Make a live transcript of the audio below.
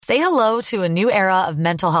Say hello to a new era of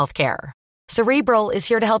mental health care. Cerebral is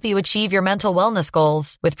here to help you achieve your mental wellness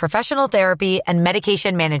goals with professional therapy and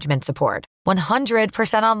medication management support.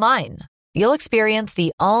 100% online. You'll experience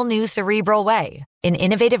the all-new Cerebral Way, an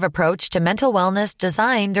innovative approach to mental wellness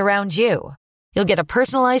designed around you. You'll get a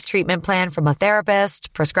personalized treatment plan from a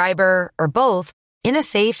therapist, prescriber, or both in a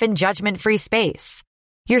safe and judgment-free space.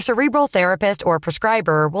 Your Cerebral therapist or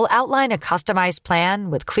prescriber will outline a customized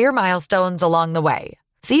plan with clear milestones along the way,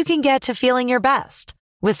 so you can get to feeling your best.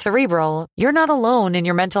 With Cerebral, you're not alone in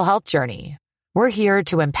your mental health journey. We're here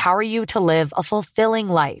to empower you to live a fulfilling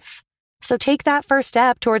life. So take that first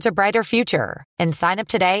step towards a brighter future and sign up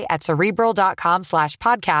today at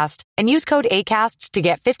Cerebral.com/podcast and use code ACAST to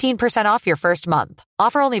get 15% off your first month.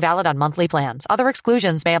 Offer only valid on monthly plans. Other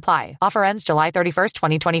exclusions may apply. Offer ends July 31st,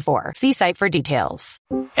 2024. See site for details.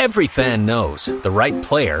 Every fan knows the right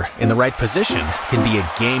player in the right position can be a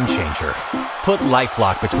game changer. Put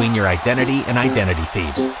LifeLock between your identity and identity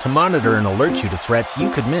thieves to monitor and alert you to threats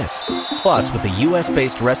you could miss. Plus, with a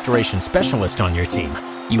U.S.-based restoration specialist on your team,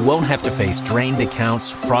 you won't have to face drained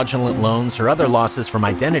accounts, fraudulent loans, or other losses from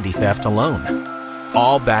identity theft alone.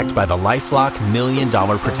 All backed by the LifeLock $1 Million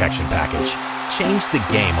Protection Package. Change the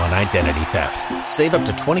game on identity theft. Save up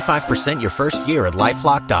to 25% your first year at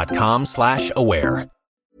LifeLock.com/aware.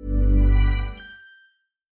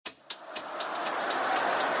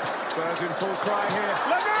 Spurs in full cry here.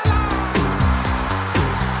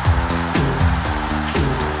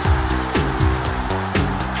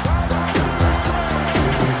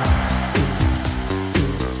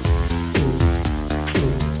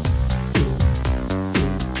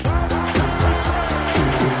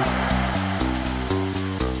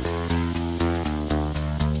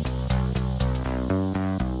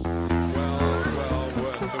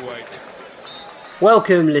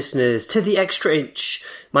 Welcome, listeners, to the Extra Inch.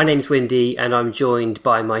 My name's Windy, and I'm joined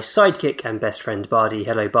by my sidekick and best friend, Bardi.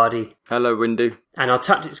 Hello, Bardi. Hello, Windy. And our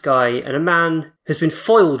tactics guy, and a man who's been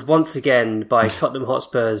foiled once again by Tottenham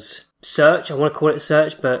Hotspur's search. I want to call it a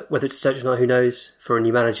search, but whether it's a search or not, who knows, for a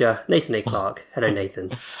new manager, Nathan A. Clark. Hello,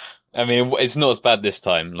 Nathan. I mean, it's not as bad this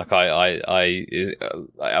time. Like, I'm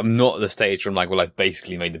not at the stage where I'm like, well, I've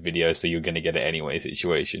basically made the video, so you're going to get it anyway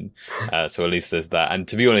situation. So at least there's that. And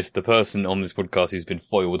to be honest, the person on this podcast who's been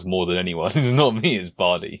foiled more than anyone is not me, it's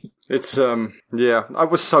Bardi. It's, yeah, I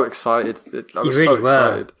was so excited. I was really so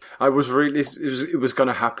excited. were. I was really, it was going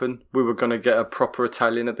to happen. We were going to get a proper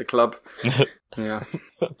Italian at the club. Yeah.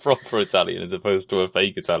 Proper Italian as opposed to a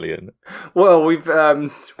fake Italian. Well, we've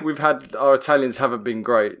had, our Italians haven't been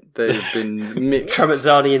great. They've been mixed.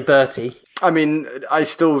 Tramezzani and Bertie. I mean, I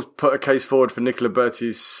still put a case forward for Nicola Berti.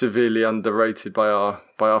 He's severely underrated by our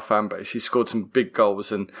fan base. He scored some big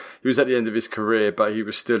goals and he was at the end of his career, but he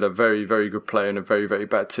was still a very, very good player in a very, very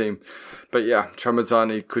bad team. But yeah,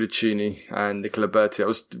 Tramezzani, Cudicini and Nicola Berti.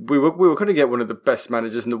 We were going to get one of the best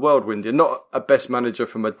managers in the world, Windy. Not a best manager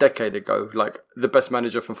from a decade ago, like the best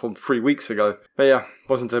manager from 3 weeks ago. But yeah,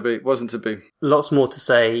 wasn't to be. Lots more to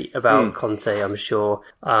say about Conte, I'm sure.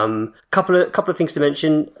 Couple of things to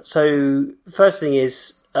mention. So first thing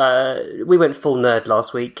is, we went full nerd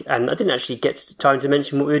last week, and I didn't actually get time to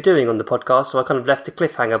mention what we were doing on the podcast, so I kind of left a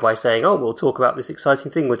cliffhanger by saying, oh, we'll talk about this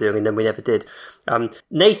exciting thing we're doing, and then we never did.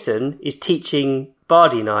 Nathan is teaching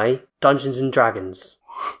Bardi and I Dungeons and Dragons,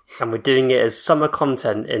 and we're doing it as summer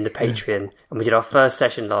content in the Patreon, and we did our first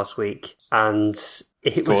session last week, and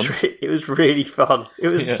it was really fun. It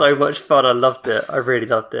was so much fun. I loved it. I really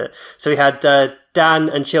loved it. So we had Dan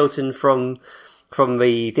and Chilton from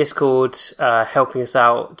the Discord helping us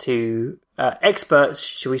out, to experts,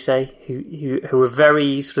 shall we say, who were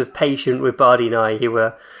very sort of patient with Bardi and I, who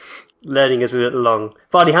were learning as we went along.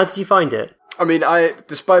 Bardi, how did you find it? I mean,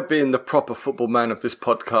 despite being the proper football man of this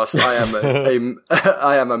podcast, I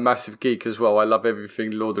am a massive geek as well. I love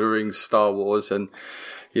everything Lord of the Rings, Star Wars, and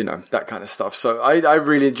that kind of stuff. So I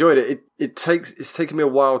really enjoyed it. It's taken me a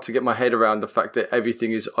while to get my head around the fact that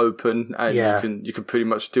everything is open and you can pretty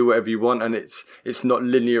much do whatever you want, and it's not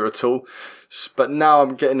linear at all. But now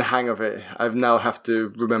I'm getting the hang of it. I now have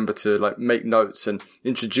to remember to like make notes and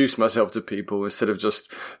introduce myself to people instead of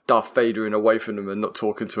just Darth Vadering away from them and not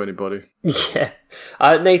talking to anybody. Yeah.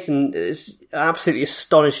 Nathan, it's absolutely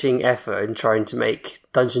astonishing effort in trying to make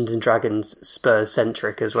Dungeons and Dragons Spurs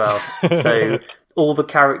centric as well. So all the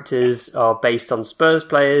characters are based on Spurs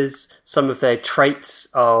players. Some of their traits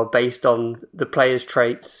are based on the players'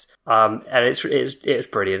 traits. And it's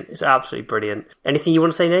brilliant. It's absolutely brilliant. Anything you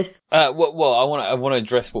want to say, Nath? Well, I want to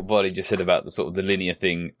address what Vardy just said about the sort of the linear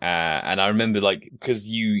thing. And I remember, like, because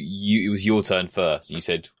it was your turn first. You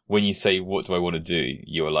said, when you say, what do I want to do?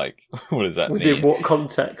 You were like, what does that mean? Within what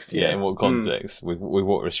context? Yeah, in what context? With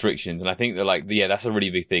what restrictions? And I think that, like, that's a really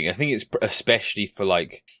big thing. I think it's especially for,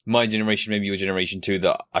 like, my generation, maybe your generation too,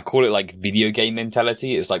 that I call it, like, video game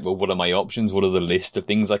mentality. It's like, well, what are my options? What are the list of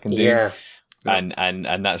things I can do? Yeah.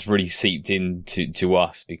 And that's really seeped into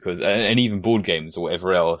us because, and even board games or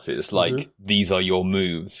whatever else, it's like, these are your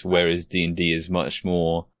moves, whereas D&D is much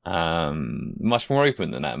more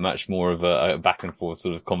open than that, much more of a back and forth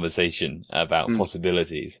sort of conversation about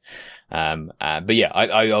possibilities. But yeah,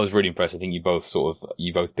 I was really impressed. I think you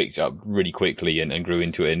both picked up really quickly and grew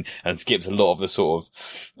into it and skipped a lot of the sort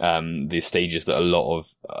of, the stages that a lot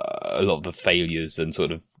of the failures and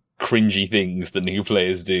sort of cringy things that new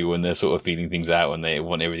players do when they're sort of feeling things out and they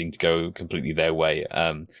want everything to go completely their way.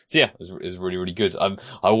 So yeah, it was really, really good.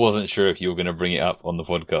 I wasn't sure if you were going to bring it up on the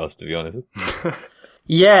podcast, to be honest.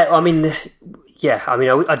 Yeah, I mean,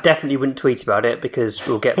 I definitely wouldn't tweet about it because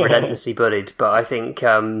we'll get relentlessly bullied. But I think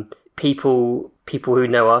people who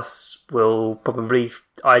know us will probably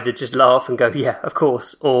either just laugh and go, yeah, of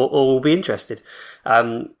course, or will be interested.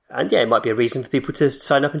 And yeah, it might be a reason for people to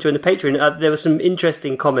sign up and join the Patreon. There were some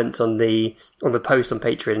interesting comments on the post on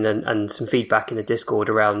Patreon and some feedback in the Discord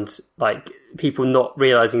around, like, people not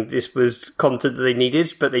realising this was content that they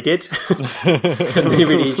needed, but they did. And they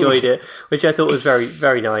really enjoyed it, which I thought was very,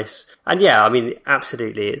 very nice. And yeah, I mean,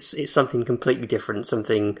 absolutely, it's something completely different,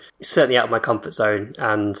 something certainly out of my comfort zone,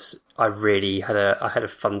 and I really had a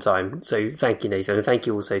fun time. So thank you, Nathan, and thank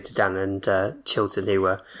you also to Dan and Chilton, who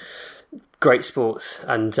were great sports,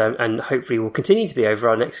 and hopefully will continue to be over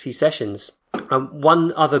our next few sessions.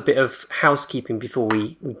 One other bit of housekeeping before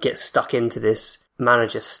we get stuck into this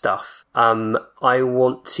manager stuff. I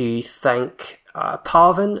want to thank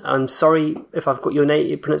Parvin. I'm sorry if I've got your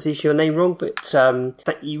pronunciation of your name wrong, but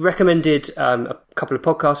you recommended a couple of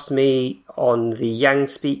podcasts to me on the Yang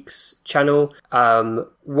Speaks channel.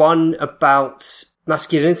 One about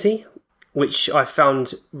masculinity, which I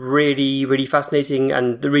found really, really fascinating.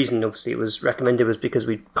 And the reason, obviously, it was recommended was because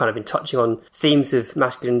we'd kind of been touching on themes of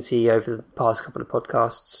masculinity over the past couple of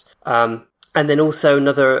podcasts. And then also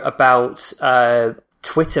another about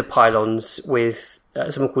Twitter pylons with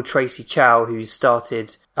someone called Tracy Chow, who's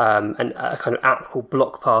started a kind of app called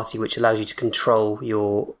Block Party, which allows you to control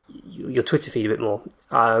your Twitter feed a bit more.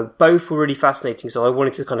 Both were really fascinating, so I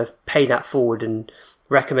wanted to kind of pay that forward and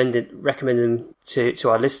recommend them to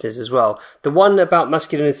our listeners as well. The one about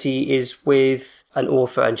masculinity is with an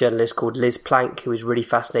author and journalist called Liz Plank, who is really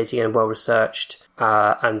fascinating and well researched,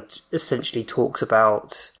 and essentially talks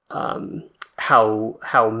about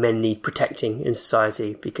how men need protecting in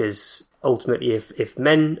society, because ultimately if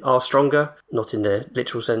men are stronger, not in the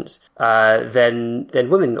literal sense, then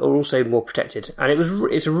women are also more protected. And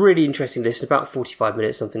it's a really interesting listen, about 45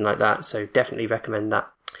 minutes, something like that, so definitely recommend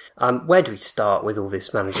that. Where do we start with all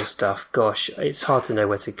this manager stuff? Gosh, it's hard to know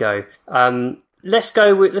where to go. Let's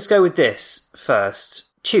go with this first.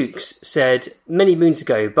 Chooks said, many moons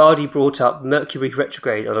ago, Bardi brought up Mercury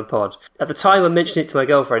retrograde on a pod. At the time, I mentioned it to my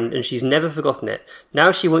girlfriend, and she's never forgotten it.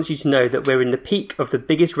 Now she wants you to know that we're in the peak of the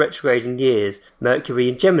biggest retrograde in years, Mercury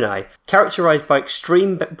in Gemini, characterised by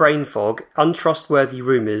extreme brain fog, untrustworthy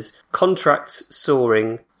rumours, contracts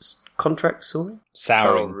souring.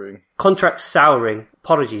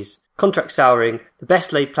 Apologies. Contract souring, the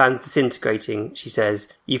best laid plans disintegrating, she says.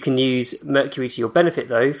 You can use Mercury to your benefit,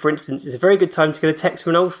 though. For instance, it's a very good time to get a text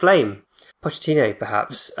from an old flame. Pochettino,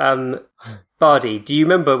 perhaps. Bardi, do you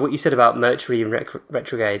remember what you said about Mercury in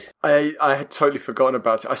retrograde? I had totally forgotten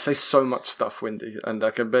about it. I say so much stuff, Windy, and I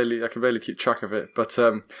can barely keep track of it. But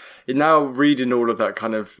now reading all that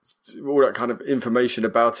kind of information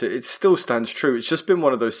about it, it still stands true. It's just been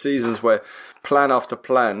one of those seasons where plan after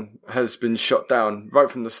plan has been shot down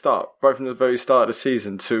right from the start, right from the very start of the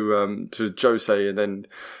season to Jose, and then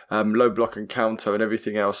low block and counter and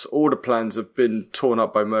everything else. All the plans have been torn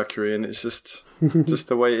up by Mercury, and it's just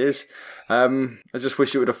the way it is. I just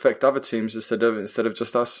wish it would affect other teams instead of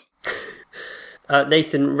just us.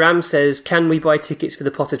 Nathan, Ram says, can we buy tickets for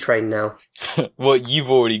the Potter train now? Well, you've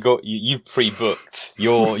already got, you've pre-booked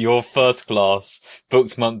your first class,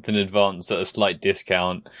 booked month in advance at a slight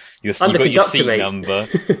discount. You've got your seat number.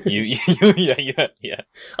 Yeah.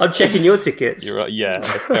 I'm checking your tickets. You're right. Yeah,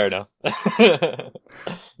 fair enough.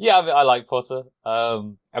 Yeah, I like Potter.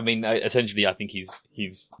 I mean, essentially, I think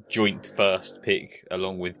he's joint first pick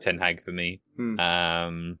along with Ten Hag for me.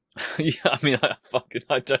 Yeah, I mean,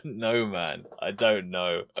 I don't know, man. I don't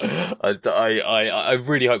know. I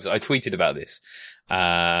really hope so. I tweeted about this.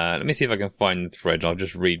 Let me see if I can find the thread. I'll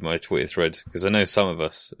just read my Twitter thread, because I know some of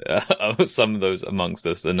us, some of those amongst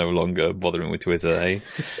us are no longer bothering with Twitter, eh?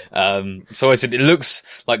 So I said, it looks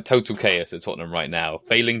like total chaos at Tottenham right now,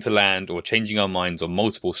 failing to land or changing our minds on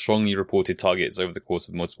multiple strongly reported targets over the course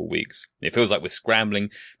of multiple weeks. It feels like we're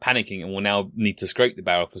scrambling, panicking, and will now need to scrape the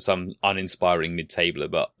barrel for some uninspiring mid-tabler.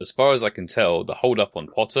 But as far as I can tell, the hold up on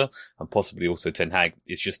Potter, and possibly also Ten Hag,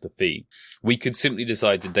 is just the fee. We could simply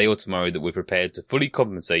decide today or tomorrow that we're prepared to fully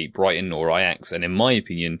compensate Brighton or Ajax, and in my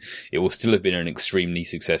opinion, it will still have been an extremely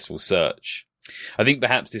successful search. I think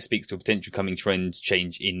perhaps this speaks to a potential coming trend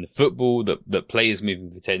change in football, that players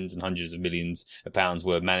moving for tens and hundreds of millions of pounds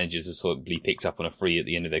where managers are sort of picked up on a free at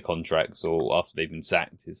the end of their contracts or after they've been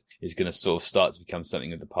sacked is going to sort of start to become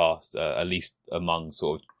something of the past, at least among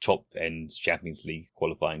sort of top end Champions League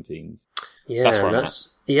qualifying teams. Yeah,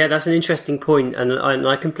 that's an interesting point, and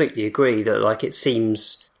I completely agree that like it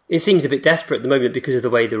seems a bit desperate at the moment because of the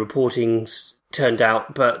way the reporting's turned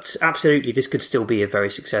out, but absolutely this could still be a very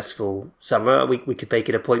successful summer. We could make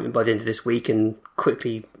an appointment by the end of this week and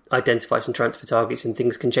quickly identify some transfer targets, and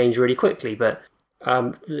things can change really quickly. But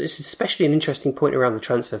this is especially an interesting point around the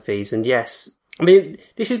transfer fees. And yes, I mean,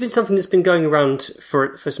 this has been something that's been going around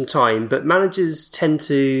for some time, but managers tend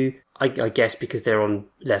to, I guess because they're on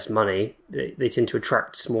less money, they tend to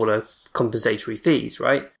attract smaller compensatory fees,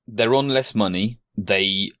 right? They're on less money.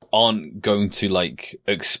 They aren't going to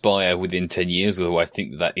expire within 10 years, although I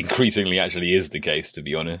think that increasingly actually is the case, to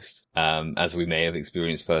be honest, as we may have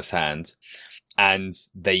experienced firsthand. And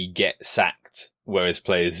they get sacked, whereas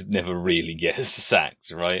players never really get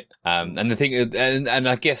sacked, right? And the thing, and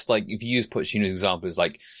I guess if you use Pochettino's example, is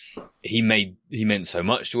he meant so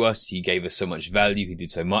much to us. He gave us so much value. He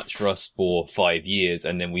did so much for us for 5 years,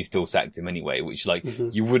 and then we still sacked him anyway. Which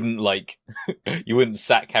you wouldn't you wouldn't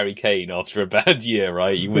sack Harry Kane after a bad year,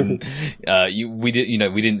 right? You wouldn't. We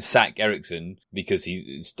didn't sack Eriksen because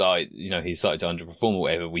he started to underperform or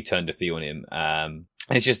whatever. We turned a fee on him.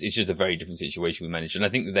 It's just a very different situation we managed, and I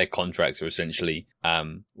think that their contracts are essentially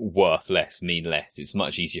worth less, mean less. It's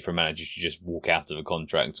much easier for a manager to just walk out of a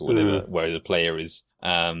contract or whatever, whereas a player is.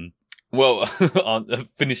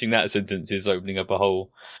 Finishing that sentence is opening up a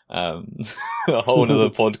whole another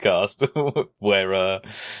podcast where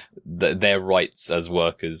their rights as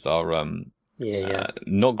workers are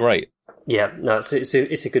not great. Yeah, no, it's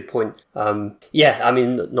a good point. I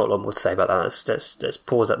mean, not a lot more to say about that. Let's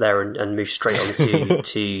pause that there and move straight on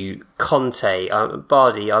to Conte.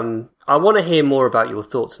 Bardi, I want to hear more about your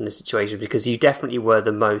thoughts on this situation, because you definitely were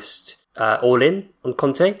the most all in on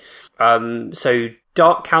Conte. So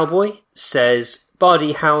Dark Cowboy says,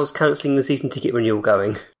 Bardi, how's cancelling the season ticket renewal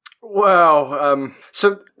going? Well,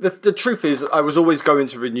 so the truth is, I was always going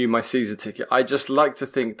to renew my season ticket. I just like to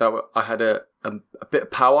think that I had a bit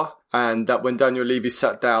of power, and that when Daniel Levy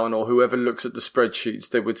sat down, or whoever looks at the spreadsheets,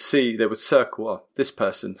 they would circle, oh, this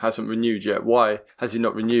person hasn't renewed yet. Why has he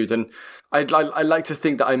not renewed? And I like to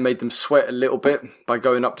think that I made them sweat a little bit by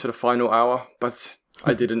going up to the final hour, but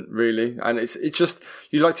I didn't really. And it's just,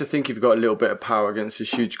 you like to think you've got a little bit of power against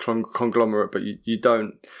this huge conglomerate, but you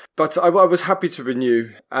don't. But I was happy to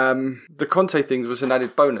renew. The Conte thing was an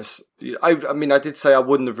added bonus. I mean, I did say I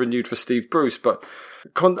wouldn't have renewed for Steve Bruce, but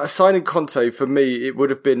signing Conte, for me, it would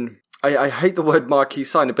have been, I hate the word marquee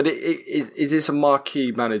signing, but it is a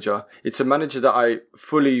marquee manager. It's a manager that I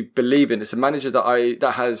fully believe in. It's a manager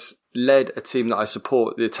that has led a team that I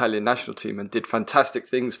support, the Italian national team, and did fantastic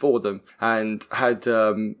things for them. And had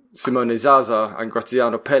Simone Zaza and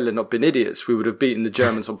Graziano Pelle not been idiots, we would have beaten the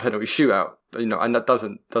Germans on penalty shootout. And that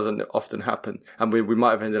doesn't often happen. And we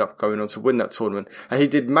might have ended up going on to win that tournament. And he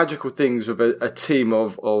did magical things with a team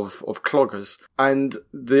of cloggers. And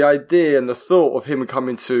the idea and the thought of him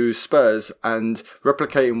coming to Spurs and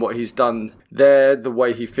replicating what he's done there, the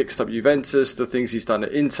way he fixed up Juventus, the things he's done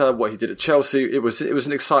at Inter, what he did at Chelsea, it was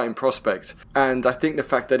an exciting prospect. And I think the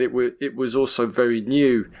fact that it was also very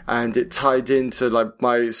new, and it tied into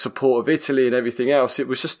my support of Italy and everything else, it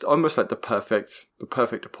was just almost like the perfect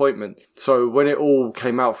appointment. So when it all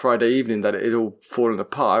came out Friday evening that it had all fallen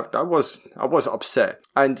apart, I was upset.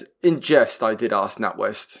 And in jest, I did ask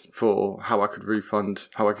NatWest for how I could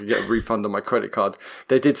get a refund on my credit card.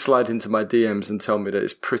 They did slide into my DMs and tell me that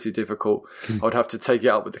it's pretty difficult. I would have to take it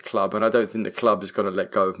up with the club, and I don't think the club is going to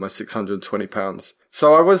let go of my £620.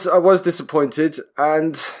 So I was disappointed,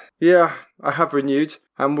 and Yeah, I have renewed,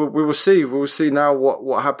 and we will see. We will see now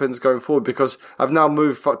what happens going forward, because I've now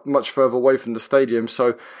moved much further away from the stadium.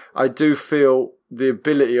 So I do feel the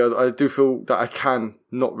ability. I do feel that I can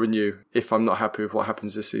not renew if I'm not happy with what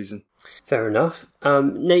happens this season. Fair enough.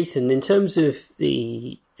 Nathan, in terms of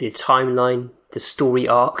the timeline, the story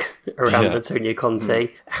arc around Antonio Conte,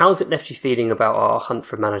 how's it left you feeling about our hunt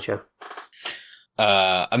for a manager?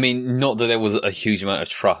 I mean, not that there was a huge amount of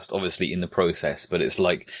trust, obviously, in the process, but it's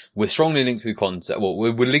like, we're strongly linked with Conte. Well,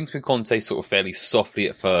 we're linked with Conte sort of fairly softly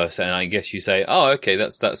at first, and I guess you say, oh, okay,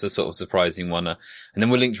 that's a sort of surprising one. And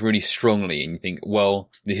then we're linked really strongly, and you think,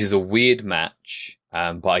 well, this is a weird match.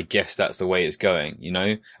 But I guess that's the way it's going, you know?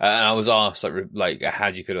 And I was asked, like,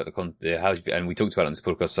 how do you feel about the Conte? And we talked about it on this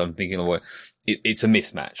podcast, so I'm thinking, well, it's a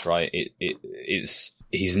mismatch, right?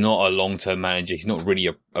 He's not a long-term manager. He's not really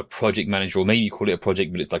a project manager, or maybe you call it a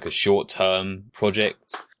project, but it's like a short-term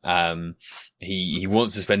project. He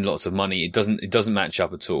wants to spend lots of money. It doesn't match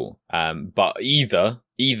up at all. But either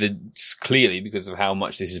clearly, because of how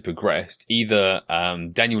much this has progressed, either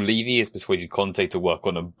Daniel Levy has persuaded Conte to work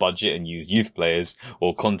on a budget and use youth players,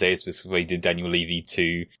 or Conte has persuaded Daniel Levy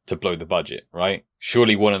to blow the budget, right?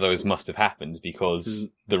 Surely one of those must have happened,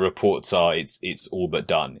 because the reports are it's all but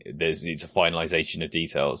done. It's a finalization of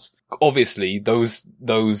details. Obviously,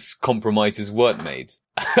 those compromises weren't made.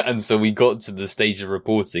 And so we got to the stage of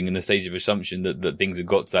reporting and the stage of assumption that things had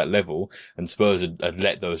got to that level, and Spurs had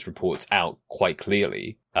let those reports out quite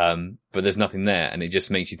clearly. But there's nothing there, and it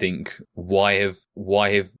just makes you think, why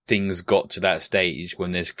have things got to that stage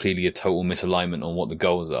when there's clearly a total misalignment on what the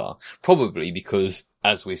goals are? Probably because,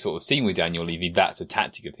 as we've sort of seen with Daniel Levy, that's a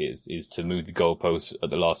tactic of his, is to move the goalposts at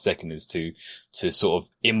the last second, is to sort of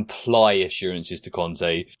imply assurances to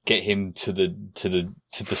Conte, get him to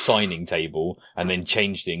the signing table, and then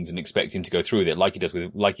change things and expect him to go through with it, like he does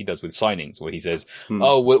with signings, where he says,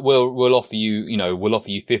 oh, we'll offer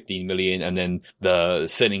you 15 million, and then the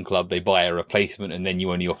selling club, they buy a replacement, and then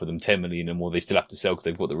you only offer them 10 million, and well, they still have to sell because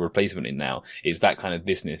they've got the replacement in now. It's that kind of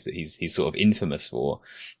business that he's sort of infamous for,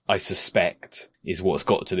 I suspect, is what's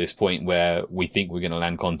got to this point where we think we're going to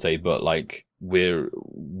land Conte, but like we're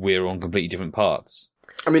on completely different paths.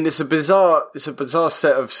 I mean, it's a bizarre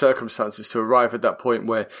set of circumstances to arrive at that point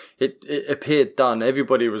where it appeared done.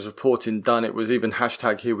 Everybody was reporting done. It was even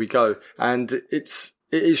hashtag here we go. And it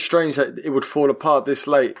is strange that it would fall apart this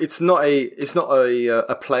late. It's not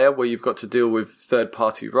a player where you've got to deal with third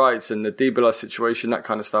party rights and the Dybala situation, that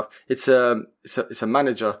kind of stuff. It's a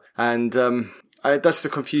manager, and that's the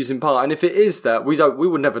confusing part. And if it is that, we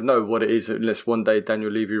will never know what it is unless one day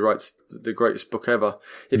Daniel Levy writes the greatest book ever.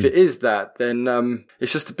 If it is that, then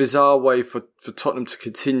it's just a bizarre way for Tottenham to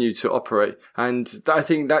continue to operate. And I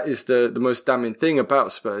think that is the most damning thing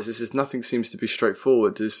about Spurs, is nothing seems to be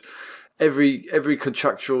straightforward. Is every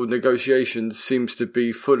contractual negotiation seems to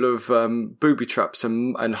be full of booby traps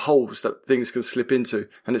and holes that things can slip into,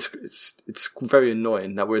 and it's very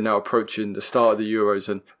annoying that we're now approaching the start of the Euros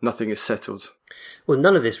and nothing is settled. Well,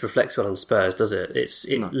 none of this reflects well on Spurs, does it?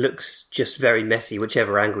 It looks just very messy,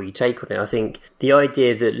 whichever angle you take on it. I think the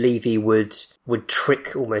idea that Levy would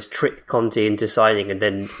almost trick Conte into signing and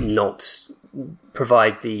then not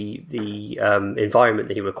provide the environment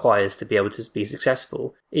that he requires to be able to be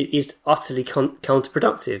successful, it is utterly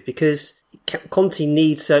counterproductive, because Conte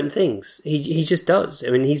needs certain things. He just does.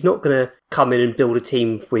 I mean, he's not going to come in and build a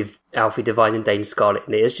team with Alfie Devine and Dane Scarlett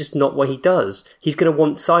in it. It's just not what he does. He's going to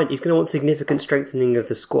want significant strengthening of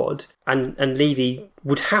the squad, and Levy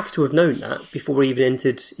would have to have known that before we even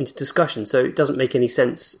entered into discussion. So it doesn't make any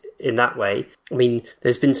sense in that way. I mean,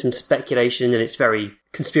 there's been some speculation, and it's very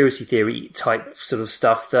conspiracy theory type sort of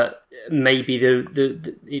stuff, that maybe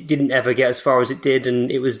it didn't ever get as far as it did, and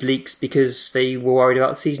it was leaks because they were worried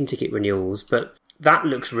about season ticket renewals. But that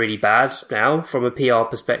looks really bad now from a PR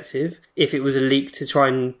perspective. If it was a leak to try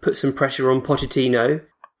and put some pressure on Pochettino,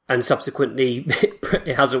 and subsequently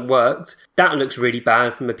it hasn't worked, that looks really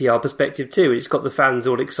bad from a PR perspective too. It's got the fans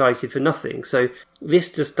all excited for nothing. So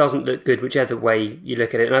this just doesn't look good whichever way you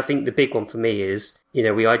look at it. And I think the big one for me is,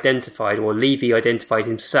 we identified, or Levy identified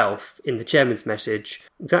himself in the chairman's message,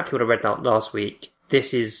 exactly what I read out last week.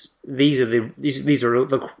 These are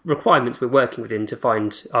the requirements we're working within to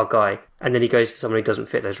find our guy. And then he goes for someone who doesn't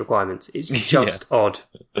fit those requirements. It's just odd.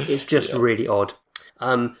 It's just really odd.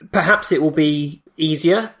 Perhaps it will be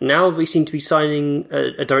easier now that we seem to be signing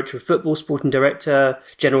a director of football, sporting director,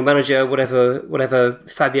 general manager, whatever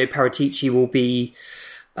Fabio Paratici will be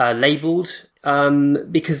labelled,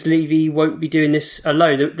 because Levy won't be doing this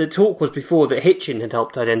alone. The talk was before that Hitchin had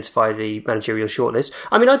helped identify the managerial shortlist.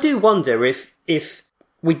 I mean, I do wonder if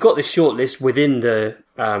we got this shortlist within the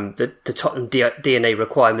the Tottenham DNA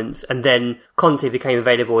requirements, and then Conte became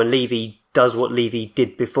available, and Levy does what Levy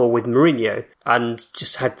did before with Mourinho, and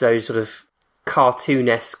just had those sort of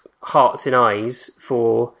cartoonesque hearts in eyes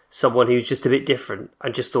for someone who's just a bit different,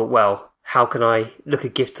 and just thought, well, how can I look a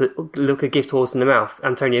gift horse in the mouth?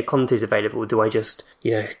 Antonio Conte's available. Do I just,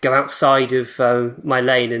 go outside of my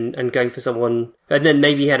lane and go for someone? And then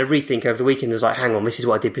maybe he had a rethink over the weekend and was like, hang on, this is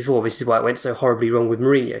what I did before. This is why it went so horribly wrong with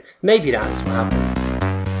Mourinho. Maybe that's what happened.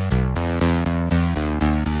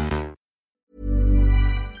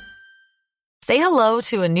 Say hello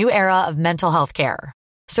to a new era of mental health care.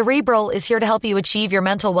 Cerebral is here to help you achieve your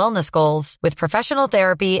mental wellness goals with professional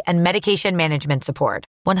therapy and medication management support.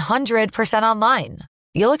 100% online.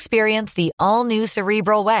 You'll experience the all-new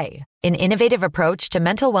Cerebral Way, an innovative approach to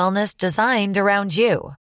mental wellness designed around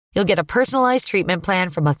you. You'll get a personalized treatment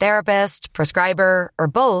plan from a therapist, prescriber, or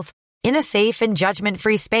both in a safe and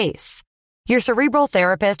judgment-free space. Your Cerebral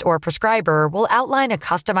therapist or prescriber will outline a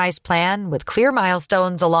customized plan with clear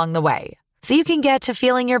milestones along the way, so you can get to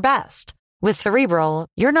feeling your best. With Cerebral,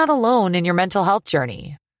 you're not alone in your mental health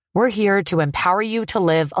journey. We're here to empower you to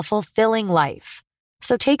live a fulfilling life.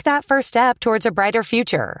 So take that first step towards a brighter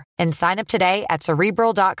future and sign up today at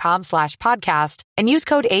Cerebral.com/podcast and use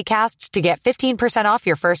code ACAST to get 15% off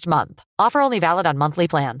your first month. Offer only valid on monthly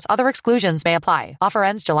plans. Other exclusions may apply. Offer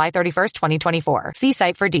ends July 31st, 2024. See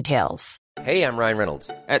site for details. Hey, I'm Ryan Reynolds.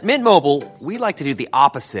 At Mint Mobile, we like to do the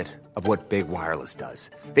opposite of what Big Wireless does.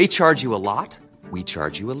 They charge you a lot. We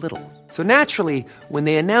charge you a little. So naturally, when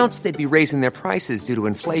they announced they'd be raising their prices due to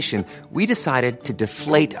inflation, we decided to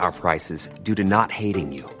deflate our prices due to not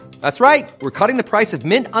hating you. That's right. We're cutting the price of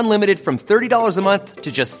Mint Unlimited from $30 a month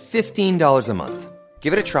to just $15 a month.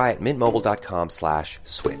 Give it a try at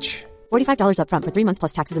mintmobile.com/switch. $45 up front for 3 months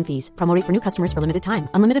plus taxes and fees. Promo rate for new customers for limited time.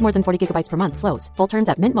 Unlimited more than 40 gigabytes per month. Slows full terms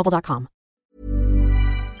at mintmobile.com.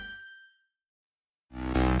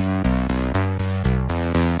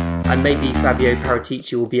 And maybe Fabio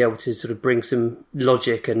Paratici will be able to sort of bring some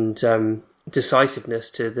logic and decisiveness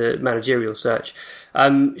to the managerial search.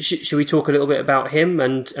 Should we talk a little bit about him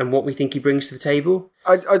and what we think he brings to the table?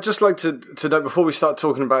 I'd just like to note before we start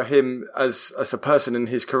talking about him as a person in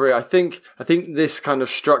his career, I think this kind of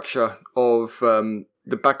structure of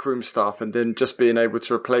the backroom staff and then just being able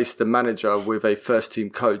to replace the manager with a first team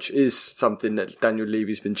coach is something that Daniel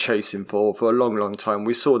Levy's been chasing for a long, long time.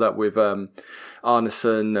 We saw that with Arneson,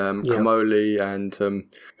 Comoli, and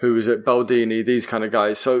who was it, Baldini, these kind of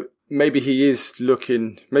guys. So maybe he's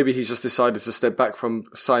just decided to step back from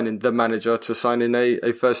signing the manager to signing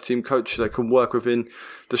a first team coach that can work within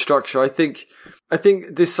the structure. I think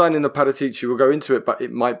this signing of Paratici, will go into it, but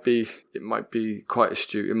it might be quite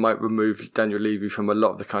astute. It might remove Daniel Levy from a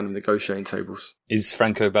lot of the kind of negotiating tables. Is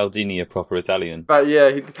Franco Baldini a proper Italian? But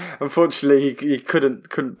yeah, unfortunately he couldn't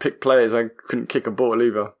pick players and couldn't kick a ball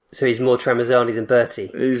either. So he's more Tramezzani than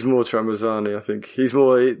Berti? He's more Tramezzani, I think. He's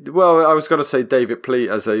more... Well, I was going to say David Pleat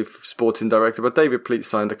as a sporting director, but David Pleat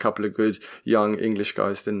signed a couple of good young English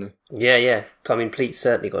guys, didn't he? Yeah. I mean, Pleat's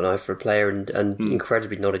certainly got an eye for a player and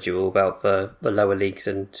incredibly knowledgeable about the lower leagues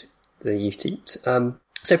and the youth teams.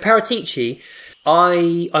 So Paratici,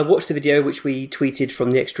 I watched the video which we tweeted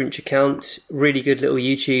from the Extrinch account. Really good little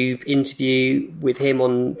YouTube interview with him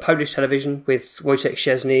on Polish television with Wojciech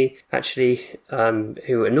Szczesny, actually,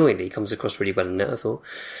 who annoyingly comes across really well in it, I thought.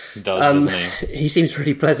 He does, doesn't he? He seems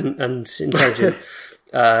really pleasant and intelligent.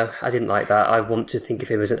 I didn't like that. I want to think of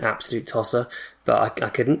him as an absolute tosser, but I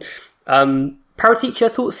couldn't. Paratici, I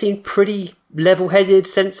thought, seemed pretty level-headed,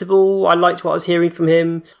 sensible. I liked what I was hearing from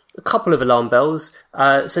him. A couple of alarm bells.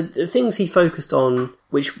 So the things he focused on,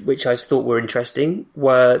 which I thought were interesting,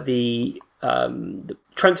 were the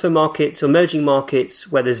transfer markets or emerging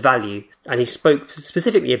markets where there's value. And he spoke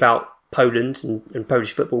specifically about Poland and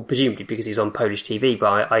Polish football, presumably because he's on Polish TV.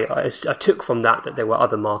 But I took from that there were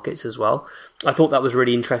other markets as well. I thought that was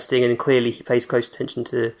really interesting, and clearly he pays close attention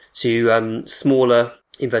to smaller,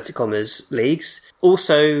 inverted commas, leagues.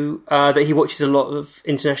 Also, that he watches a lot of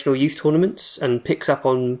international youth tournaments and picks up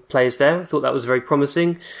on players there. I thought that was very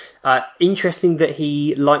promising. Interesting that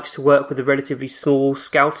he likes to work with a relatively small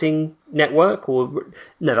scouting network, no,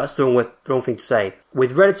 that's the wrong thing to say.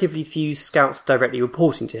 With relatively few scouts directly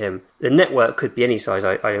reporting to him. The network could be any size,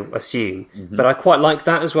 I assume. Mm-hmm. But I quite like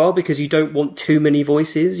that as well, because you don't want too many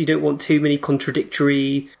voices. You don't want too many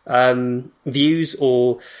contradictory views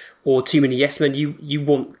or too many yes men. You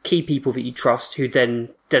want key people that you trust who then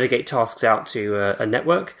delegate tasks out to a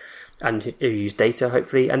network and who use data,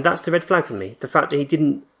 hopefully. And that's the red flag for me. The fact that he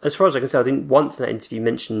didn't, as far as I can tell, didn't once in that interview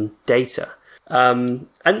mention data. And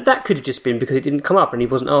that could have just been because it didn't come up and he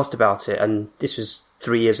wasn't asked about it. And this was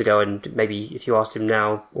 3 years ago, and maybe if you asked him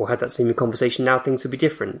now or had that same conversation now, things would be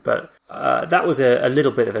different. But that was a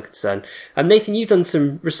little bit of a concern. And Nathan, you've done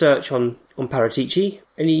some research on Paratici.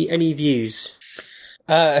 Any views?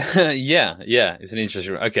 Yeah, it's an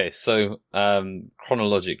interesting. Okay, so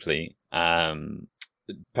chronologically,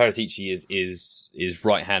 Paratici is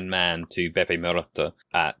right hand man to Beppe Marotta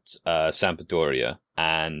at Sampdoria,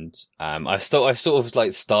 and I sort of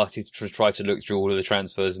like started to try to look through all of the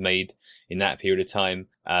transfers made in that period of time,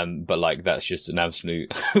 but like that's just an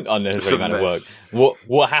absolute unnecessary amount of work.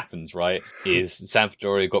 What happens, right, is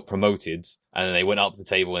Sampdoria got promoted. And then they went up the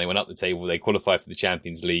table, they qualified for the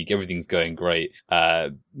Champions League, everything's going great.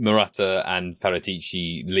 Marotta and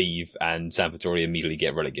Paratici leave, and Sampdoria immediately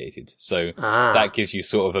get relegated. So that gives you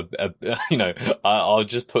sort of I'll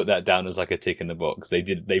just put that down as like a tick in the box.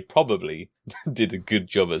 They probably did a good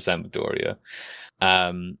job at Sampdoria.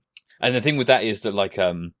 And the thing with that is that like,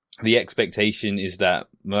 the expectation is that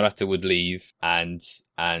Marotta would leave and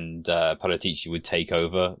Paratici would take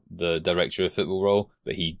over the director of football role,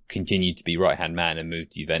 but he continued to be right-hand man and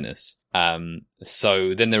moved to Juventus.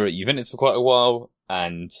 So then they were at Juventus for quite a while,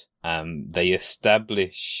 and they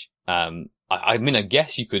establish, I mean, I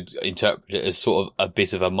guess you could interpret it as sort of a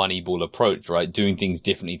bit of a Moneyball approach, right? Doing things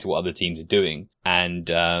differently to what other teams are doing.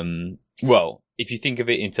 And, well, if you think of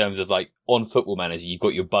it in terms of like on Football Manager, you've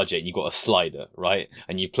got your budget and you've got a slider, right?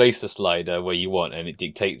 And you place the slider where you want, and it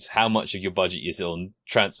dictates how much of your budget is on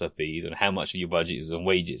transfer fees and how much of your budget is on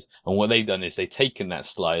wages. And what they've done is they've taken that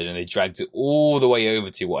slider and they dragged it all the way over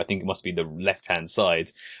to what I think must be the left-hand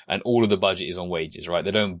side, and all of the budget is on wages, right?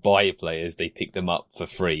 They don't buy players, they pick them up for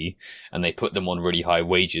free and they put them on really high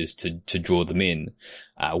wages to draw them in.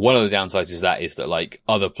 One of the downsides is that like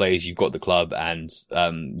other players you've got the club and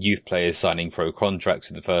youth players signing pro contracts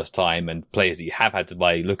for the first time, and players that you have had to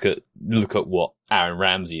buy look at what Aaron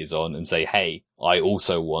Ramsey is on and say, hey, I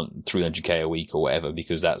also want 300k a week or whatever,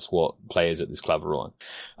 because that's what players at this club are on.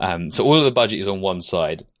 So all of the budget is on one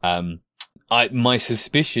side. My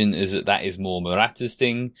suspicion is that is more Marotta's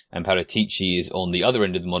thing, and Paratici is on the other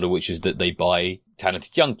end of the model, which is that they buy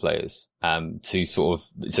talented young players, to sort of,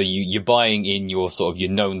 so you're buying in your sort of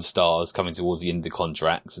your known stars coming towards the end of the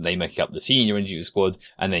contracts, and they make up the senior and junior squad,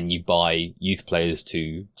 and then you buy youth players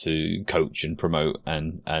to coach and promote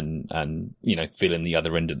and fill in the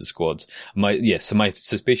other end of the squads. So my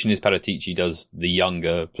suspicion is Paratici does the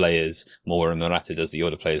younger players more and Marotta does the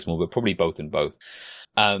older players more, but probably both and both.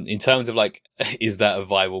 In terms of like, is that a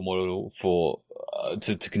viable model for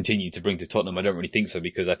to continue to bring to Tottenham? I don't really think so,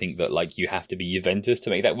 because I think that like you have to be Juventus to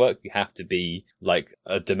make that work. You have to be like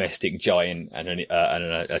a domestic giant and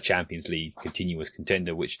a Champions League continuous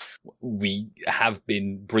contender, which we have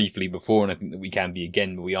been briefly before, and I think that we can be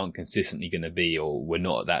again, but we aren't consistently going to be, or we're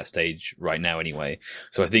not at that stage right now anyway.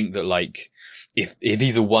 So I think that like if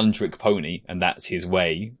he's a one-trick pony and that's his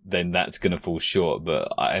way, then that's going to fall short. But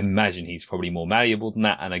I imagine he's probably more malleable than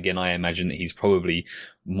that, and again, I imagine that he's probably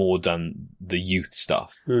more done the youth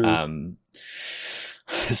stuff. So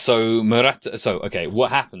Marotta,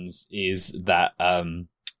 what happens is that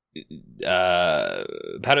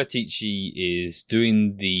Paratici is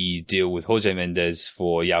doing the deal with Jorge Mendes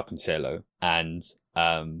for João Cancelo, and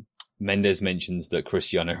Mendes mentions that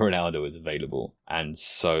Cristiano Ronaldo is available, and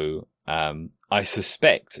so I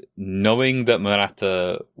suspect, knowing that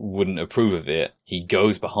Marotta wouldn't approve of it, he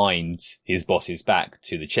goes behind his boss's back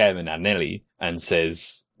to the chairman, Agnelli, and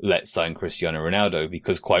says, let's sign Cristiano Ronaldo,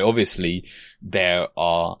 because quite obviously there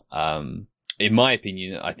are, in my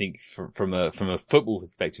opinion, I think from a football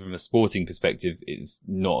perspective, from a sporting perspective, it's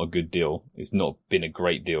not a good deal. It's not been a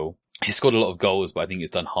great deal. He scored a lot of goals, but I think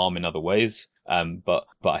it's done harm in other ways. But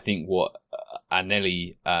I think what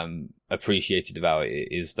Agnelli appreciated about it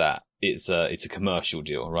is that it's a commercial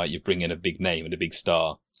deal, right? You bring in a big name and a big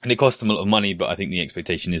star, and it costs him a lot of money, but I think the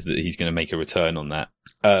expectation is that he's going to make a return on that.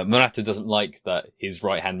 Marotta doesn't like that his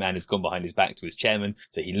right-hand man has gone behind his back to his chairman,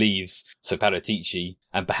 so he leaves. So Paratici,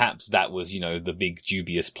 and perhaps that was, the big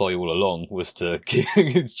dubious ploy all along, was to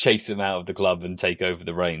chase him out of the club and take over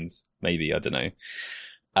the reins. Maybe, I don't know.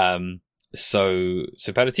 So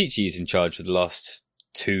Paratici is in charge for the last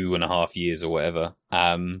 2.5 years or whatever.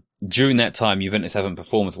 During that time, Juventus haven't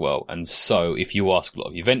performed well. And so if you ask a lot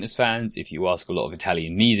of Juventus fans, if you ask a lot of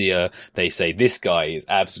Italian media, they say this guy is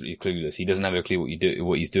absolutely clueless. He doesn't have a clue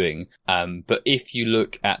what he's doing. But if you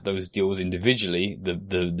look at those deals individually,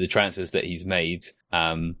 the transfers that he's made,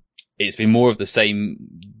 it's been more of the same,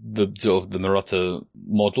 the sort of the Marotta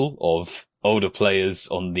model of older players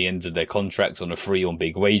on the ends of their contracts on a free on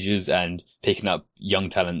big wages and picking up young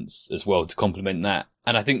talents as well to complement that.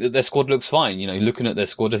 And I think that their squad looks fine. Looking at their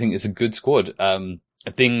squad, I think it's a good squad.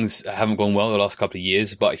 Things haven't gone well the last couple of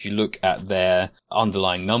years, but if you look at their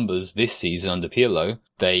underlying numbers this season under Pirlo,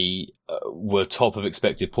 they were top of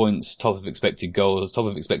expected points, top of expected goals, top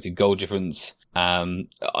of expected goal difference. And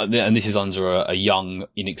this is under a young,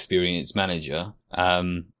 inexperienced manager.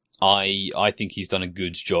 I think he's done a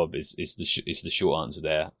good job is the short answer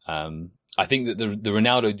there. I think that the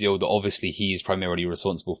Ronaldo deal that obviously he is primarily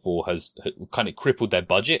responsible for has kind of crippled their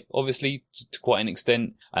budget, obviously, to quite an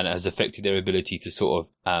extent, and has affected their ability to sort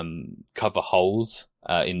of cover holes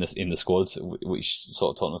in the squads, which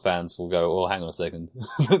sort of Tottenham fans will go, "Oh, hang on a second,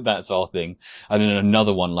 that's our thing." And then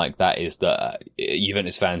another one like that is that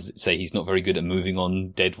Juventus fans say he's not very good at moving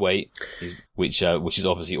on dead weight, which is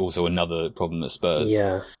obviously also another problem at Spurs.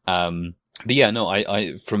 Yeah. But yeah, no,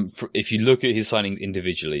 I from if you look at his signings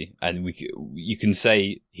individually, and you can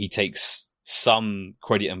say he takes some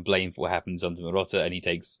credit and blame for what happens under Marotta, and he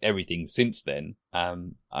takes everything since then.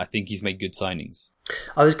 I think he's made good signings.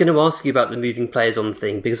 I was going to ask you about the moving players on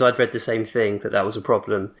thing, because I'd read the same thing, that was a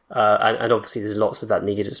problem. And obviously there's lots of that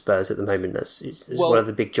needed at Spurs at the moment. It's one of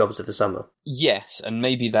the big jobs of the summer. Yes, and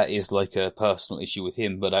maybe that is like a personal issue with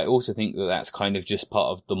him, but I also think that that's kind of just part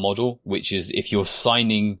of the model, which is if you're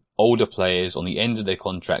signing older players on the end of their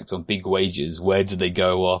contracts on big wages, where do they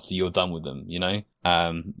go after you're done with them,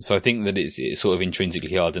 So I think that it's sort of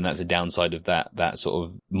intrinsically hard, and that's a downside of that sort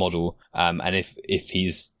of model. And if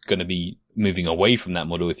he's going to be moving away from that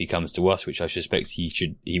model if he comes to us, which I suspect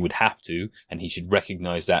he would have to, and he should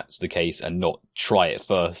recognise that's the case and not try it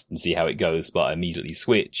first and see how it goes, but immediately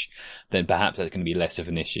switch, then perhaps that's going to be less of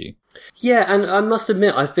an issue. Yeah, and I must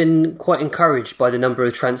admit, I've been quite encouraged by the number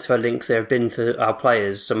of transfer links there have been for our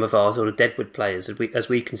players, some of our sort of deadwood players, as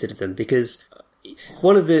we consider them, because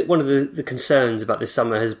one of the concerns about this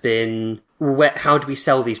summer has been how do we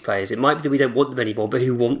sell these players? It might be that we don't want them anymore, but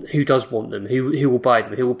who does want them? Who will buy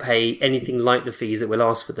them? Who will pay anything like the fees that we'll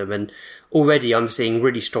ask for them? And already I'm seeing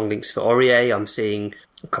really strong links for Aurier. I'm seeing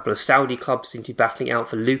a couple of Saudi clubs seem to be battling out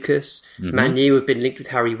for Lucas. Mm-hmm. Man U have been linked with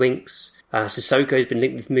Harry Winks. Sissoko has been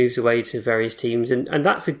linked with moves away to various teams, and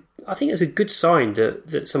I think it's a good sign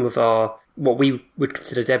that some of our what we would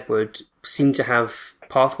consider deadwood seem to have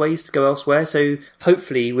pathways to go elsewhere. So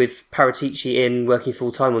hopefully with Paratici in working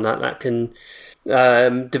full time on that can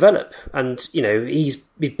develop. And he's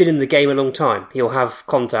been in the game a long time. He'll have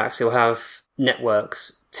contacts. He'll have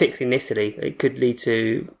networks, particularly in Italy. It could lead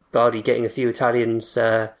to Bardi getting a few Italians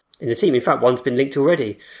in the team. In fact, one's been linked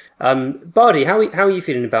already. Bardi, how are you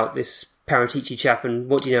feeling about this Paratici chap, and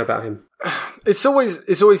what do you know about him? It's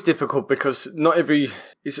always difficult because not every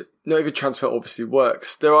transfer obviously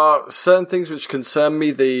works. There are certain things which concern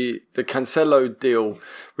me. The Cancelo deal,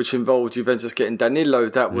 which involved Juventus getting Danilo,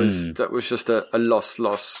 that was just a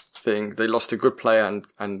loss thing. They lost a good player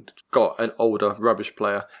and got an older rubbish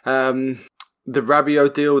player. The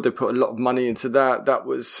Rabiot deal, they put a lot of money into that. That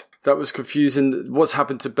was confusing. What's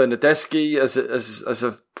happened to Bernardeschi as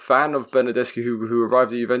a fan of Bernardeschi who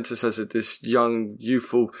arrived at Juventus as this young,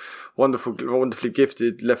 youthful, wonderfully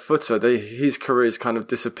gifted left footer. His career's kind of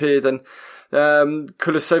disappeared, and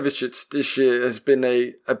Kulisevich this year has been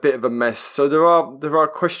a bit of a mess. So there are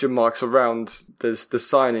question marks around the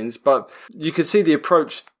signings, but you can see the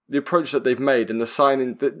approach that they've made, and the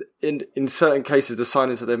signing that in certain cases the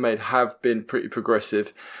signings that they've made have been pretty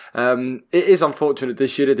progressive. It is unfortunate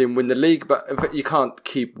this year they didn't win the league, but you can't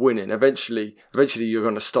keep winning. Eventually you're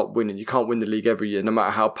going to stop winning. You can't win the league every year, no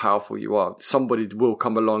matter how powerful you are. Somebody will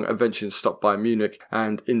come along eventually and stop Bayern Munich,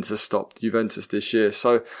 and Inter stopped Juventus this year.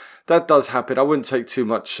 So that does happen. I wouldn't take too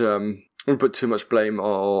much. And put too much blame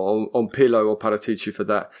on Pirlo or Paratici for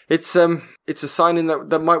that. It's a signing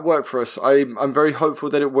that might work for us. I'm very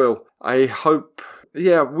hopeful that it will. I hope.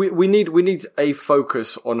 Yeah, we need a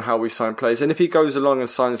focus on how we sign players. And if he goes along and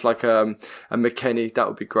signs like a McKennie, that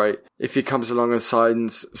would be great. If he comes along and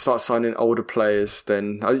starts signing older players,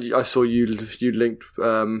 then I saw you linked.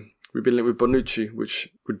 We've been linked with Bonucci, which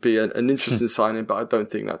would be an interesting signing, but I don't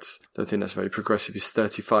think that's very progressive. He's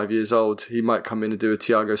 35 years old. He might come in and do a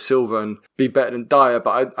Thiago Silva and be better than Dyer,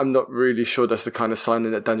 but I'm not really sure that's the kind of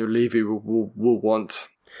signing that Daniel Levy will want.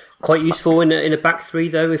 Quite useful in a back three,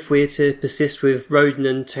 though, if we're to persist with Roden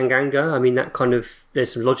and Tanganga. I mean,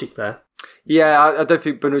 there's some logic there. Yeah, I don't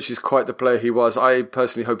think Bonucci's quite the player he was. I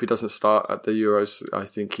personally hope he doesn't start at the Euros. I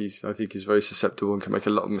think he's very susceptible and can make a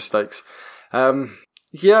lot of mistakes.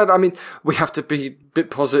 Yeah, I mean, we have to be a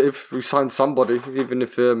bit positive. We signed somebody, even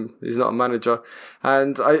if he's not a manager.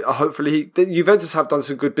 And hopefully, Juventus have done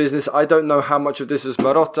some good business. I don't know how much of this was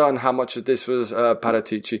Marotta and how much of this was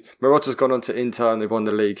Paratici. Marotta's gone on to Inter and they've won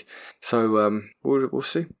the league. So we'll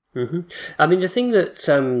see. Mm-hmm. I mean, the thing that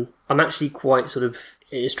I'm actually quite sort of,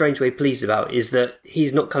 in a strange way, pleased about is that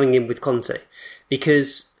he's not coming in with Conte,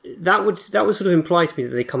 because that would sort of imply to me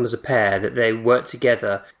that they come as a pair, that they work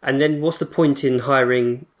together. And then what's the point in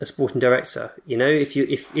hiring a sporting director? You know,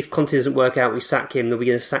 if Conte doesn't work out, we sack him, then we're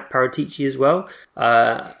going to sack Paratici as well.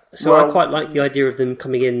 So I quite like the idea of them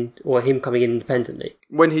coming in, or him coming in independently.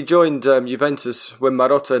 When he joined Juventus, when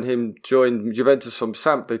Marotta and him joined Juventus from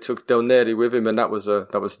Samp, they took Del Neri with him, and that was a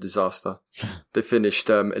disaster. They finished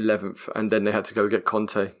 11th, and then they had to go get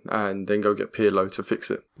Conte and then go get Pirlo to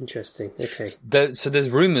fix it. Interesting. Okay. So there's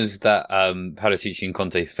rumours that Paratici and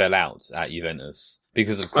Conte fell out at Juventus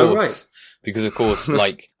because of course,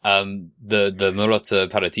 like the Marotta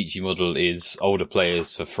Paratici model is older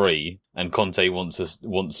players for free, and Conte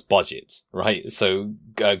wants budget, right? So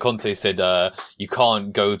Conte said you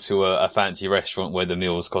can't go to a fancy restaurant where the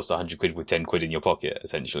meals cost 100 quid with 10 quid in your pocket,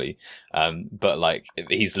 essentially. But like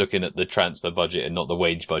he's looking at the transfer budget and not the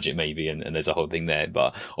wage budget, maybe, and there's a whole thing there.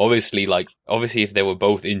 But obviously if they were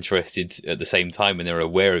both interested at the same time and they're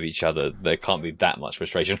aware of each other, there can't be that much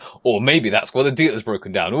frustration. Or maybe that's why the deal is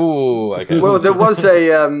broken down. Ooh, okay. Well, there was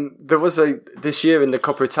a this year in the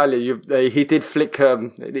Coppa Italia, he did flick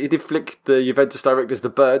the Juventus directors the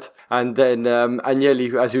bird, and then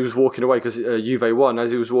Agnelli, as he was walking away, because Juve won,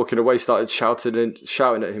 as he was walking away, started shouting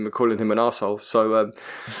at him and calling him an arsehole. So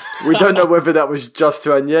we don't know whether that was just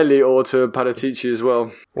to Agnelli or to Paratici as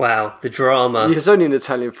well. Wow, the drama. He's only in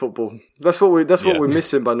Italian football. That's what we're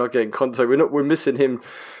missing by not getting Conte. We're missing him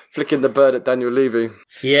flicking the bird at Daniel Levy.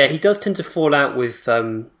 Yeah, he does tend to fall out with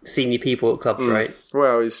senior people at clubs, right?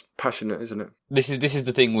 Well, he's passionate, isn't it? This is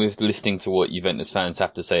the thing with listening to what Juventus fans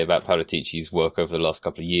have to say about Paratici's work over the last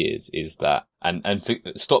couple of years, is that, and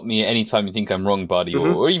stop me at any time you think I'm wrong, buddy,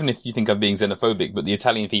 or even if you think I'm being xenophobic, but the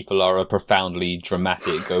Italian people are a profoundly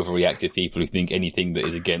dramatic, overreactive people who think anything that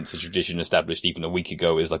is against a tradition established even a week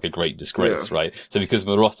ago is like a great disgrace, right? So because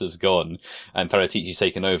Marotta's gone and Paratici's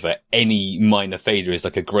taken over, any minor failure is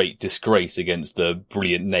like a great disgrace against the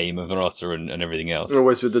brilliant name of Marotta and everything else.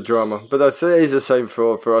 Always with the drama. But that is the same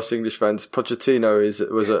for us English fans. Pochettino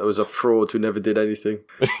was a fraud who never did anything,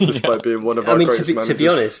 despite being one of our greatest managers. To be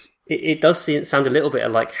honest, it does sound a little bit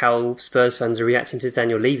like how Spurs fans are reacting to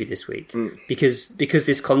Daniel Levy this week, because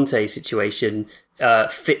this Conte situation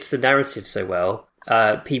fits the narrative so well.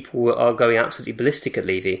 People are going absolutely ballistic at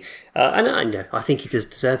Levy, and I know I think he does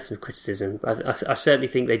deserve some criticism. I certainly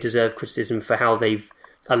think they deserve criticism for how they've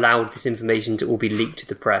allowed this information to all be leaked to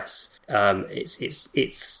the press.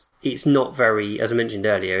 It's not very, as I mentioned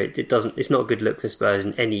earlier, it's not a good look for Spurs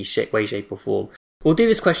in any way, shape or form. We'll do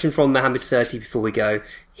this question from Mohammed 30 before we go.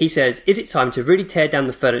 He says, is it time to really tear down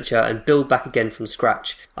the furniture and build back again from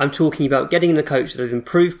scratch? I'm talking about getting in a coach that will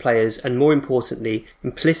improve players and, more importantly,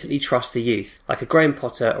 implicitly trust the youth, like a Graham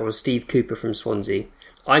Potter or a Steve Cooper from Swansea.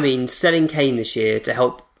 I mean, selling Kane this year to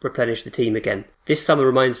help replenish the team again. This summer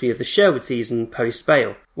reminds me of the Sherwood season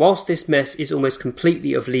post-Bale. Whilst this mess is almost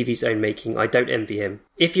completely of Levy's own making, I don't envy him.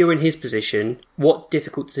 If you're in his position, what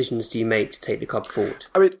difficult decisions do you make to take the club forward?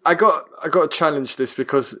 I mean, I got to challenge this,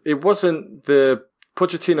 because it wasn't the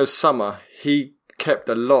Pochettino's summer. He kept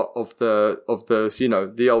a lot of the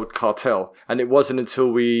the old cartel, and it wasn't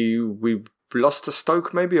until we lost to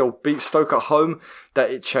Stoke maybe, or beat Stoke at home, that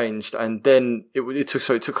it changed. And then it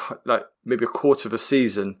took like maybe a quarter of a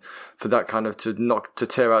season for that kind of to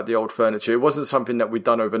tear out the old furniture. It wasn't something that we'd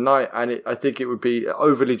done overnight, and I think it would be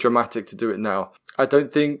overly dramatic to do it now. I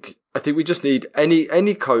think we just need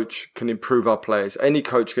any coach can improve our players. Any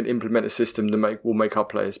coach can implement a system that will make our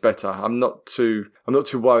players better. I'm not too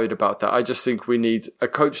worried about that. I just think we need a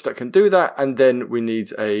coach that can do that, and then we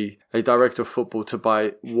need a director of football to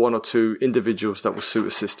buy one or two individuals that will suit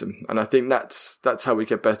a system. And I think that's how we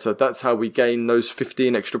get better. That's how we gain those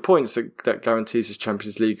 15 extra points that guarantees us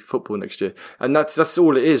Champions League football next year. And that's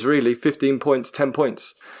all it is, really. 15 points, 10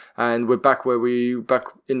 points. And we're back back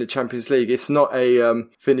in the Champions League. It's not a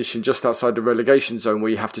finishing just outside the relegation zone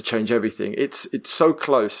where you have to change everything. It's so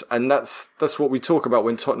close, and that's what we talk about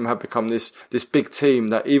when Tottenham have become this big team,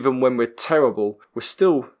 that even when we're terrible, we're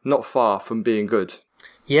still not far from being good.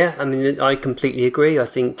 Yeah, I mean, I completely agree. I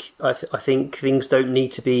think things don't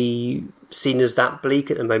need to be seen as that bleak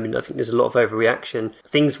at the moment. I think there's a lot of overreaction.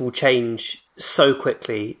 Things will change so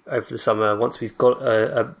quickly over the summer once we've got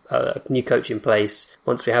a new coach in place,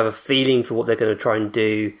 once we have a feeling for what they're going to try and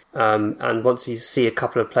do, and once we see a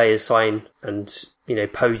couple of players sign and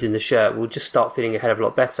pose in the shirt, we'll just start feeling a hell of a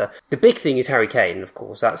lot better. The big thing is Harry Kane, of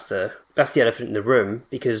course. That's the elephant in the room,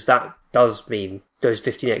 because that does mean those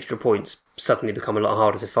 15 extra points suddenly become a lot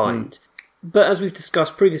harder to find. But as we've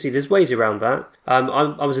discussed previously, there's ways around that.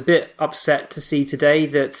 I was a bit upset to see today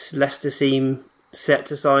that Leicester seem set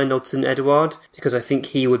to sign Odsonne Edouard, because I think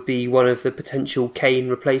he would be one of the potential Kane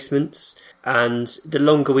replacements. And the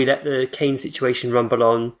longer we let the Kane situation rumble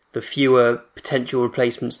on, the fewer potential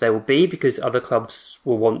replacements there will be, because other clubs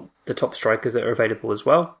will want the top strikers that are available as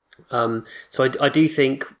well. So I do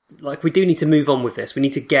think, like, we do need to move on with this. We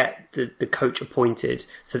need to get the coach appointed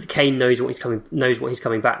so that Kane knows what he's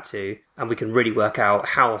coming back to, and we can really work out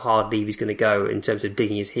how hard Levy's going to go in terms of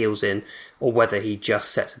digging his heels in, or whether he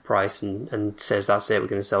just sets a price and says, that's it, we're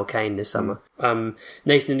going to sell Kane this summer.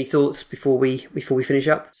 Nathan, any thoughts before we finish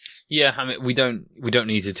up? Yeah, I mean, we don't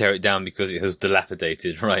need to tear it down because it has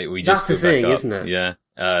dilapidated, right? We just that's the thing, isn't it? Yeah.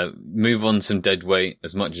 Move on some dead weight,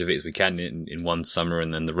 as much of it as we can in one summer,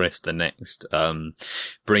 and then the rest the next.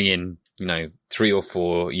 Bring in, 3 or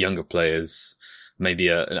 4 younger players, maybe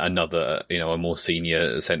another, a more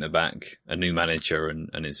senior centre back, a new manager,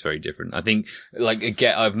 and it's very different. I think,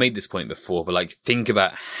 again, I've made this point before, but think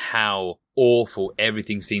about how awful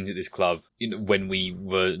everything seemed at this club, when we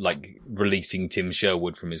were releasing Tim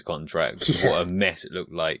Sherwood from his contract. Yeah. What a mess it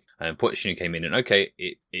looked like. And Pochettino came in, and okay,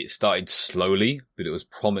 it started slowly, but it was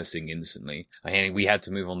promising instantly. And we had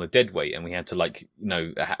to move on the dead weight, and we had to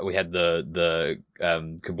we had the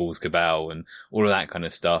Cabal's Cabal and all of that kind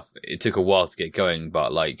of stuff. It took a while to get going,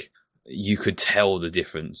 but you could tell the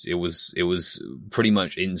difference. It was pretty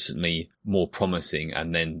much instantly more promising,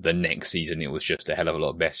 and then the next season it was just a hell of a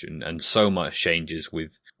lot better, and so much changes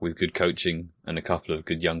with good coaching and a couple of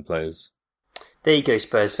good young players. There you go,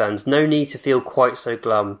 Spurs fans. No need to feel quite so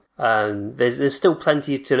glum. There's still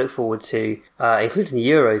plenty to look forward to, including the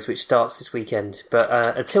Euros, which starts this weekend.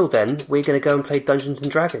 But until then, we're going to go and play Dungeons &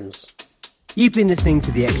 Dragons. You've been listening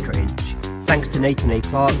to The Extra Inch. Thanks to Nathan A.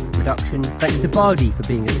 Clark for production. Thanks to Bardi for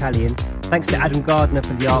being Italian. Thanks to Adam Gardner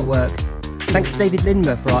for the artwork. Thanks to David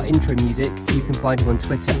Lindmer for our intro music. You can find him on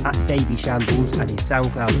Twitter @DavyShambles and his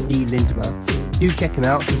SoundCloud @DLindmer. Do check him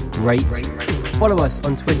out, he's great. Follow us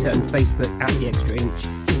on Twitter and Facebook @The Extra Inch.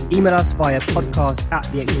 Email us via podcast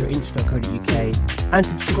 @theextrainch.co.uk and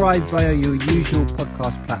subscribe via your usual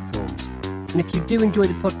podcast platforms. And if you do enjoy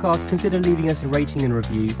the podcast, consider leaving us a rating and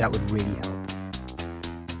review. That would really help.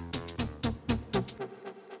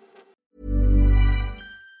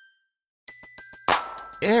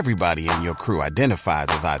 Everybody in your crew identifies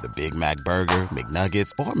as either Big Mac Burger,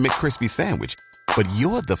 McNuggets, or McCrispy Sandwich. But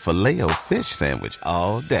you're the Filet-O-Fish Sandwich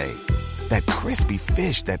all day. That crispy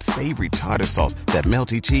fish, that savory tartar sauce, that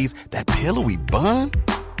melty cheese, that pillowy bun.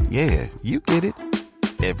 Yeah, you get it.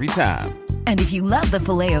 Every time. And if you love the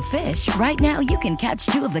Filet-O-Fish, right now you can catch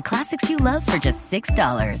 2 of the classics you love for just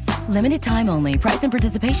 $6. Limited time only. Price and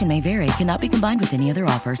participation may vary. Cannot be combined with any other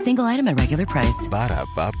offer. Single item at regular price.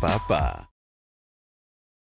 Ba-da-ba-ba-ba.